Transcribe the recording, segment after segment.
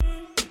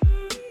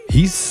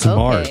He's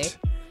smart. Okay.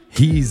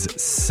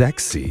 He's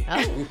sexy.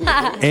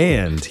 Oh.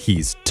 And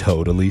he's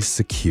totally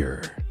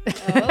secure.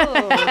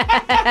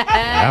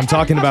 I'm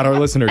talking about our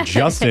listener,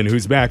 Justin,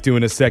 who's back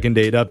doing a second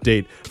date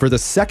update for the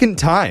second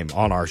time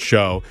on our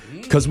show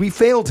because we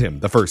failed him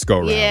the first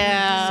go-round.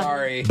 Yeah.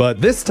 Sorry. But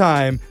this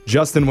time,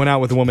 Justin went out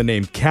with a woman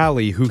named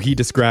Callie, who he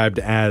described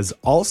as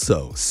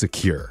also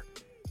secure.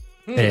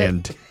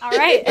 And All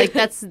right. Like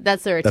that's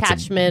their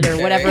attachment or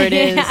whatever it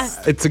is.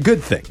 it's a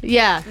good thing.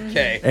 Yeah.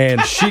 Okay.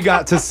 And she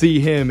got to see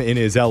him in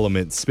his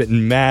element,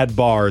 spitting mad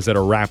bars at a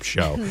rap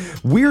show.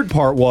 Weird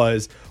part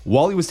was,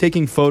 while he was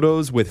taking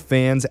photos with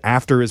fans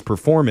after his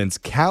performance,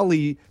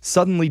 Callie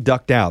suddenly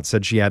ducked out,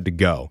 said she had to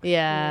go.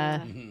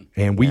 Yeah.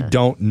 And we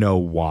don't know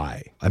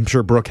why. I'm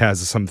sure Brooke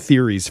has some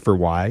theories for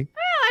why.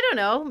 I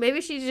don't know.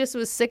 Maybe she just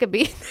was sick of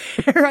being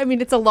there. I mean,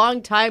 it's a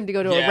long time to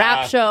go to a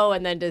rap show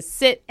and then to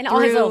sit And all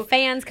his little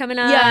fans coming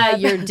up. Yeah,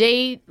 your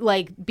date,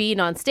 like being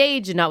on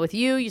stage and not with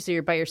you. So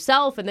you're by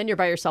yourself, and then you're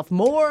by yourself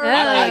more.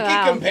 I Like,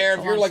 can compare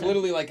if you're like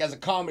literally like as a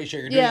comedy show,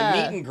 you're doing a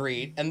meet and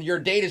greet, and your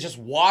date is just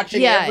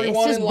watching everyone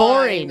it's just in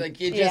boring. line. Like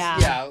you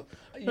just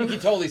you can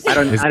totally see. I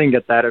didn't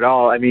get that at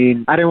all. I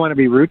mean, I didn't want to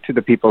be rude to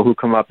the people who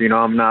come up. You know,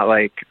 I'm not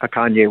like a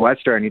Kanye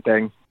West or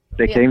anything.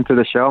 They came to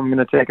the show. I'm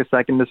going to take a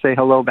second to say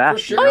hello back. For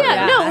sure. Oh,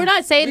 yeah. No, we're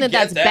not saying We that get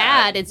that's that.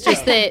 bad. It's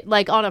just that,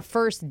 like, on a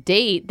first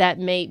date, that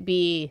may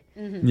be,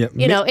 Yeah,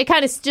 you know, it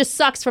kind of just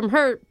sucks from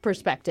her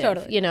perspective,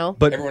 Totally. you know?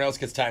 but Everyone else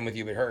gets time with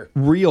you but her.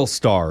 real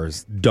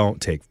stars don't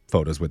take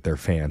photos with their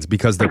fans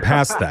because they're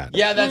past that.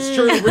 Yeah, that's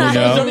true. Real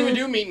stars don't even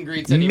do meet and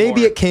greets anymore.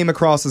 Maybe it came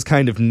across as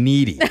kind of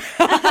needy.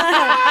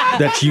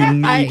 That you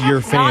need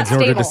your fans in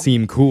order to stable.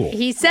 seem cool.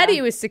 He said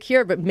he was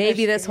secure, but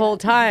maybe this whole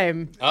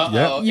time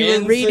Uh-oh, you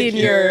were reading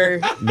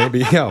insecure. your... Maybe,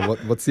 yeah.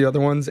 What's the other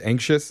ones?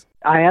 Anxious?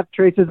 I have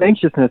traits of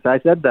anxiousness. I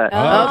said that.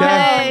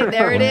 Okay,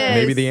 there it is.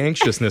 Maybe the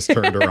anxiousness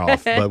turned her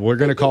off. But we're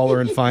going to call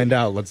her and find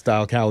out. Let's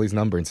dial Callie's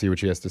number and see what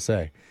she has to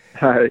say.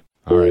 All right.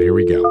 All right, here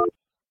we go.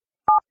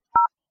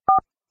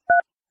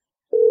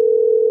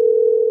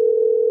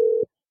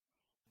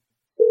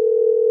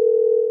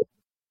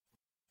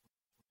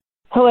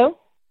 Hello?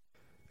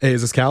 Hey,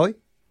 is this Callie?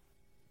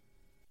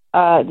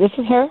 This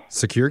is her.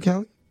 Secure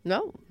Callie?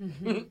 No.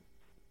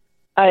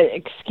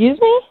 Excuse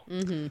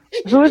me?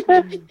 Who is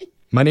this?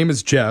 My name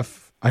is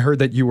Jeff. I heard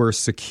that you were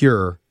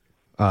secure.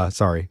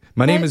 Sorry.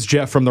 My name is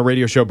Jeff from the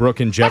radio show Brooke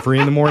and Jeffrey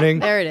in the morning.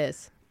 There it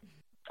is.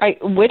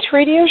 Which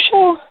radio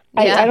show?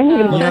 Yeah. I don't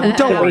even know.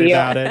 Don't worry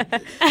about it.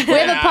 We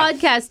have a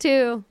podcast,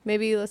 too.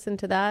 Maybe you listen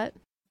to that.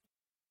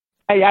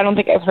 I don't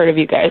think I've heard of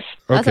you guys.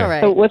 That's Okay. all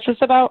right. So what's this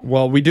about?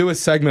 Well, we do a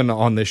segment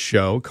on this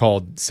show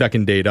called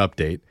Second Date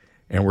Update,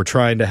 and we're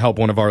trying to help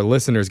one of our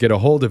listeners get a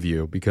hold of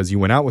you because you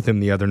went out with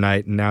him the other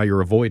night and now you're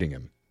avoiding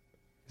him.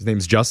 His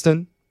name's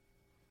Justin.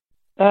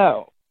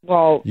 Oh,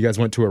 well, You guys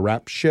went to a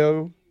rap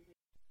show?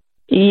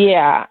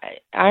 yeah,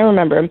 I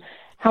remember him.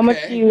 How much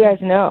do you guys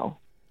know?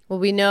 Well,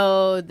 we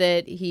know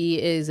that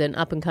he is an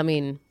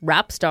up-and-coming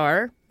rap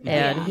star,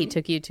 and he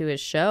took you to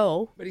his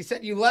show. But he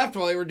said you left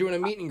while they were doing a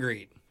meet and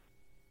greet.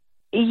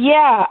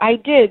 Yeah, I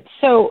did.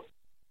 So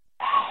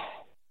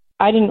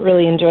I didn't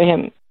really enjoy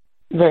him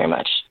very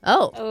much.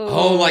 Oh.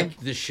 Oh, like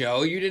the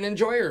show you didn't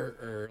enjoy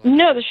or like,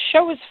 No, the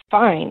show was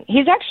fine.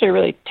 He's actually a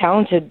really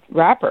talented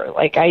rapper.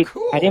 Like I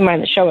didn't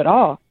mind the show at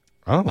all.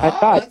 Oh. I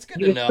thought that's good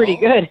he to was know. pretty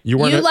good. You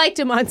weren't You liked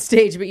him on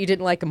stage, but you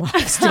didn't like him off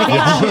stage.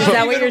 Is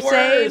that what Even you're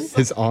saying? worse.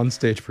 his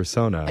onstage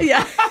persona.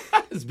 Yeah.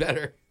 It's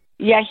better.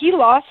 Yeah, he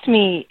lost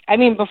me. I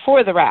mean,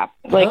 before the rap.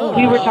 Like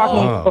we were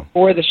talking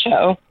before the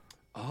show.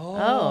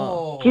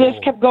 Oh. He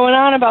just kept going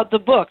on about the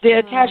book, the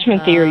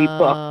attachment theory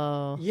book.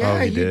 Oh. Yeah, Oh,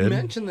 he you did?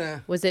 mentioned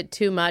that. Was it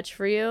too much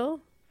for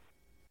you?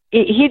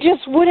 He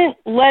just wouldn't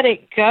let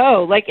it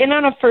go. Like, and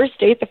on a first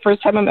date, the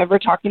first time I'm ever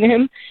talking to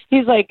him,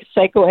 he's like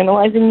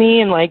psychoanalyzing me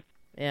and like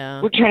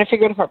Yeah. we're trying to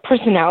figure out if our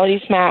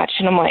personalities match.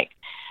 And I'm like,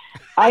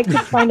 I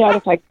could find out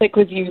if I click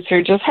with you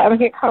through just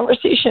having a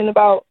conversation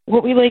about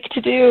what we like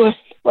to do.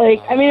 Like,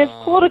 I mean, it's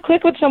cool to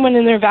click with someone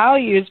in their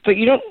values, but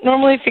you don't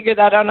normally figure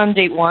that out on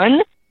date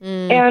one.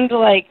 And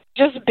like,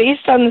 just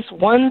based on this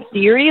one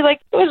theory, like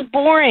it was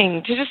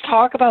boring to just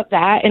talk about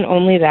that and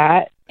only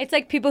that. It's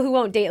like people who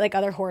won't date like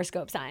other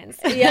horoscope signs.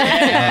 That's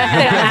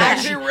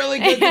actually a really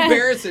good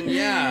comparison.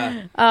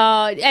 Yeah.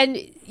 And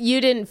you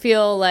didn't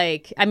feel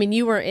like, I mean,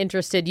 you weren't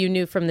interested. You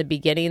knew from the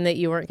beginning that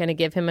you weren't going to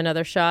give him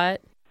another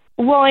shot.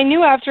 Well, I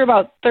knew after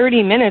about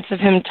 30 minutes of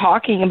him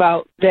talking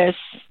about this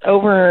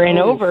over and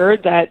over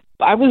that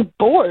I was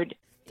bored.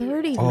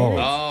 30 minutes.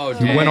 Oh,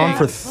 You went on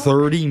for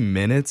 30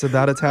 minutes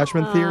about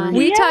attachment theory?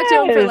 We talked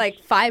to him for Yes. like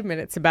 5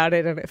 minutes about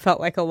it, and it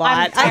felt like a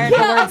lot. tired of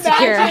the word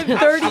secure. Imagine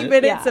 30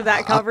 minutes of that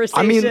I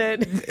conversation.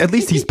 mean, at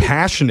least he's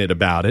passionate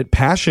about it.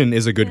 Passion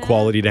is a good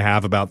quality to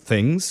have about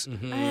things.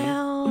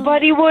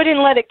 But he wouldn't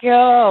let it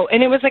go.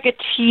 And it was like a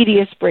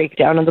tedious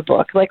breakdown of the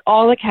book, like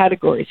all the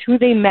categories, who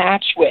they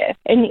match with,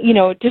 and, you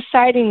know,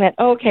 deciding that,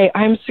 okay,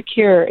 I'm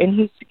secure and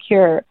he's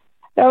secure.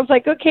 I was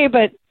like, okay,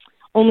 but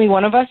only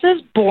one of us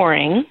is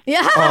boring.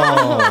 Yeah.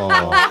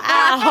 Oh,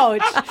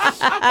 Ouch.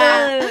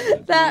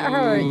 That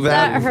hurts.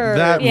 That hurts.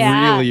 That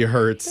Yeah. really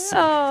hurts. It's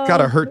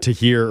gotta hurt to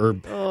hear. Or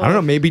I don't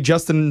know, maybe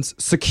Justin's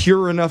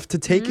secure enough to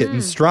take it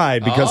in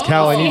stride because,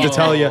 Cal, I need to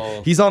tell you,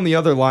 he's on the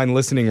other line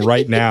listening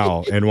right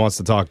now and wants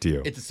to talk to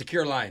you. It's a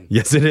secure line.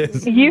 Yes, it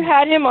is. You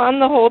had him on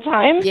the whole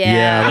time?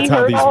 Yeah. that's He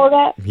how heard all of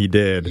that? he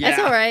did. Yeah.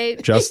 That's all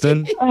right.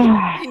 Justin,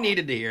 He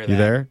needed to hear that. you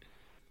there?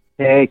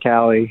 Hey,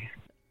 Callie.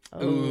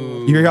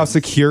 Ooh. You hear how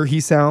secure he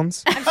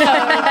sounds? I'm so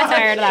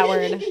tired of that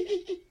word.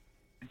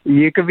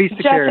 You could be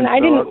secure. Justin, I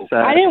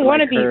didn't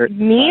want to be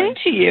mean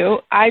to you.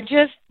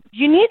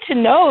 You need to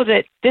know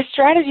that this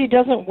strategy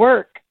doesn't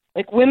work.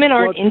 Like, women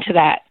aren't into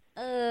that.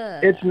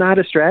 It's not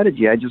a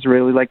strategy. I just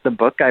really liked the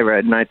book I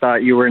read, and I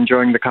thought you were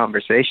enjoying the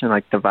conversation,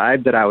 like the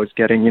vibe that I was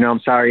getting. I'm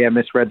sorry I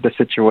misread the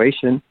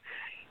situation.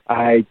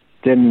 I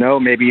didn't know.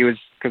 Maybe it was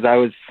because I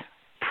was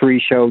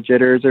pre-show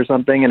jitters or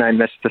something, and I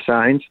missed the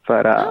signs.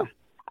 But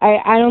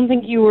I don't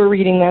think you were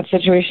reading that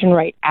situation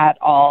right at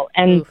all.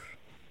 And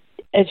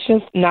it's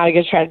just not a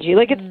good strategy.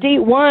 Like, it's date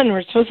one.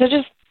 We're supposed to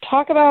just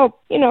talk about,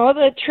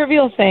 the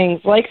trivial things,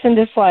 likes and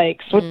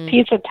dislikes, what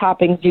pizza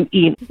toppings you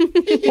eat,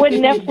 what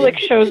Netflix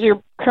shows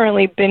you're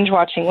currently binge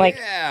watching. Like,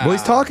 Well,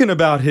 he's talking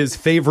about his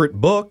favorite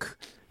book.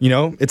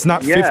 It's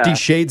not 50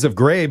 Shades of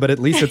Grey, but at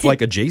least it's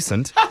like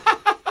adjacent.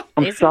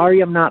 I'm sorry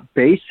I'm not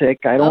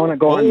basic. I don't want to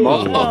go on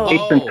multiple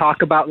dates and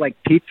talk about, like,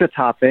 pizza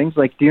toppings.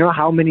 Like, do you know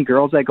how many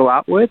girls I go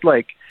out with?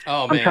 Like,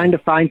 I'm trying to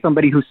find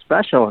somebody who's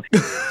special.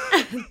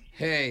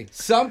 Hey,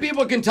 some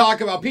people can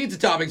talk about pizza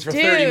toppings for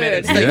 30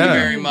 minutes. Thank you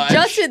very much.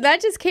 Justin, that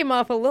just came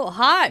off a little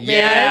hot, man.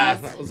 Yeah,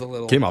 that was a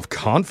little... Came off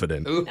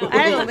confident.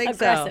 I don't think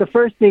so. The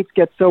first dates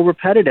get so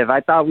repetitive.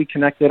 I thought we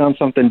connected on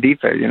something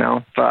deeper,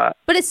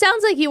 But it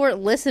sounds like you weren't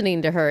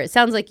listening to her. It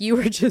sounds like you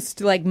were just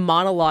like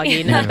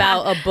monologuing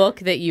about a book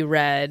that you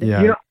read.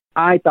 Yeah.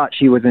 I thought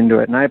she was into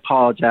it, and I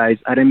apologize.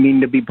 I didn't mean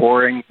to be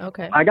boring.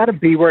 Okay. I got a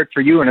B word for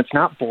you, and it's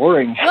not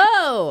boring.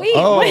 Whoa.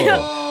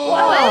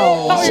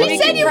 Oh. She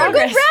said you were a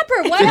good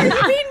rapper. Why are you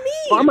being mean?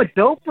 Well, I'm a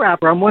dope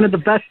rapper. I'm one of the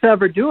best to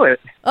ever do it.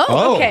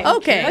 Oh, okay.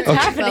 Okay. What's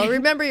happening? Well,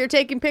 remember, you're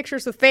taking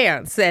pictures with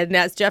fans, and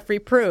as Jeffrey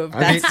proved,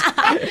 I mean,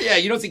 that's Yeah,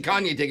 you don't see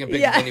Kanye taking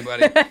pictures of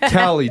anybody.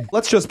 Callie,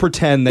 let's just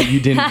pretend that you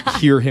didn't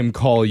hear him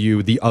call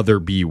you the other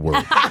B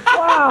word.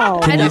 wow.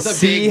 Can you That's a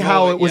see big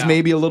how moment, it was yeah.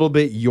 maybe a little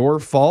bit your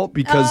fault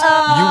because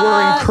you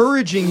were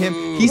encouraging him?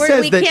 He We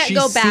says that can't she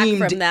go back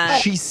seemed from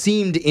that. she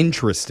seemed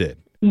interested.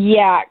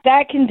 Yeah,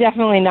 that can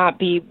definitely not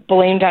be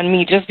blamed on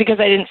me just because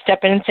I didn't step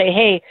in and say,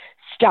 hey,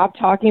 stop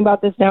talking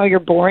about this now, you're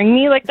boring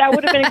me. Like, that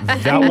would have been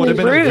That would have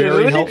been rude. a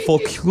very helpful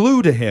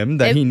clue to him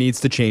that he needs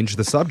to change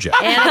the subject.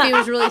 and if he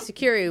was really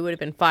secure, he would have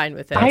been fine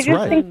with it. I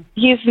just think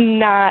he's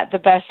not the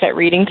best at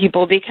reading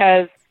people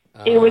because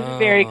it was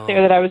very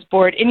clear that I was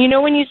bored. And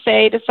when you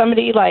say to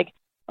somebody, like,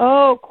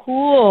 oh,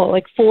 cool,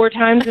 like 4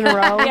 times in a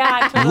row.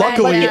 Yeah,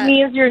 Luckily- it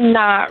means you're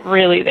not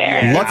really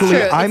there. Luckily,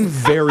 True. I'm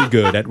very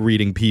good at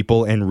reading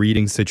people and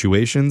reading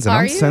situations, and Are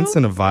I'm you?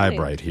 sensing a vibe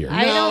right here.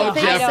 I don't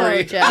think Jeffrey.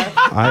 so, Jeff.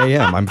 I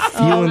am. I'm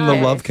feeling the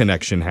okay. love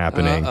connection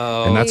happening.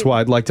 And that's why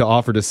I'd like to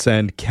offer to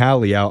send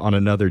Callie out on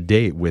another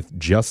date with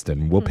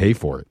Justin. We'll pay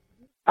for it.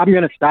 I'm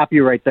going to stop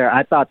you right there.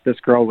 I thought this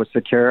girl was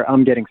secure.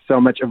 I'm getting so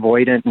much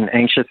avoidant and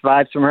anxious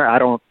vibes from her. I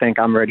don't think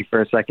I'm ready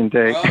for a second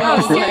date.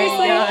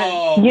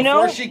 Oh,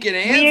 before she can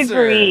we answer.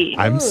 agree.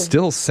 I'm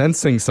still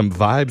sensing some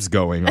vibes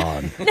going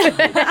on.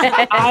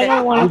 I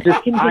don't want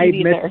to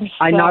continue either.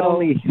 I not so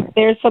only...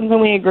 there's something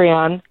we agree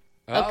on.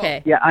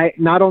 Okay. Yeah, I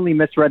not only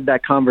misread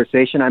that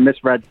conversation, I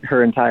misread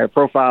her entire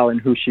profile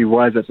and who she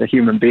was as a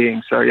human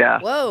being. So, yeah.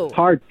 Whoa.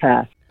 Hard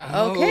pass.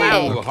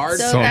 Okay. Oh, hard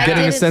So So I'm that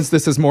getting a didn't- sense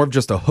this is more of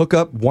just a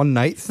hookup one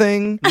night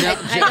thing. No, I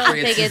don't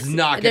Jeffrey, think it's it's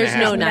not going to there's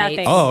no happen. night.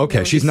 Nothing. Oh,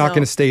 okay. She's not So-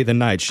 going to stay the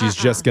night. She's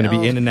just going to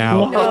be in and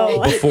out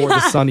No. before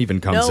the sun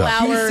even comes No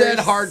up. He hours. said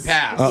hard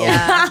pass.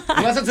 Yeah.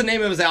 Unless that's the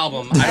name of his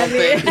album. I don't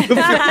think.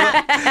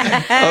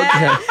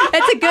 Okay.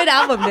 That's a good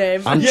album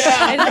name. I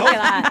didn't look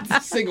at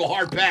that. Single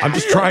hard pass. I'm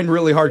just trying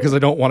really hard because I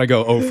don't want to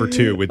go 0 for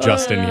 2 with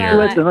Justin here.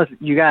 Listen,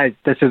 you guys,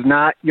 this is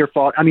not your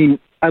fault. I mean,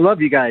 I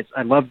love you guys.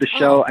 I love the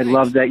show. I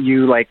love that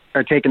you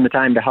are taking the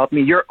time to help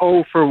me. You're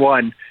 0 for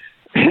 1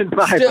 in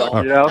my Still.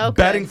 book, Okay.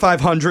 Batting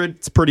 500,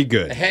 it's pretty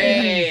good.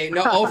 Hey,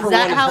 no, 0 for Is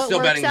that 1 how is it still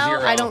works betting out?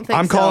 0. I don't think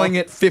I'm so. calling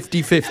it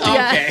 50-50.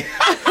 Okay.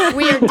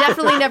 We are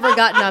definitely never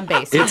gotten on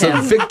base. It's a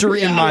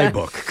victory in my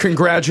book.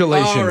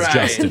 Congratulations, All right.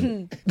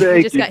 Justin.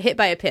 We just got hit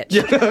by a pitch.